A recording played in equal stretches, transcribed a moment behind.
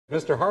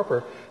Mr.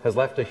 Harper has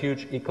left a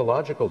huge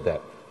ecological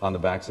debt on the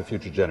backs of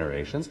future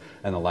generations,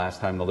 and the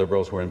last time the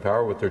Liberals were in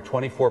power with their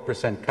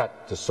 24%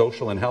 cut to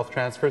social and health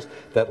transfers,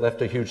 that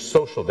left a huge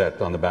social debt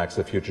on the backs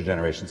of future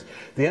generations.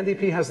 The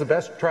NDP has the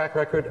best track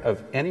record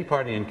of any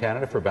party in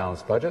Canada for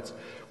balanced budgets.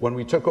 When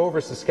we took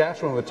over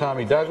Saskatchewan with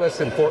Tommy Douglas,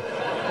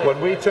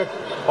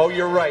 oh,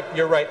 you're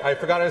right, I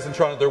forgot I was in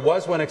Toronto. There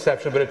was one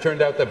exception, but it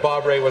turned out that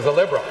Bob Rae was a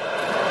Liberal.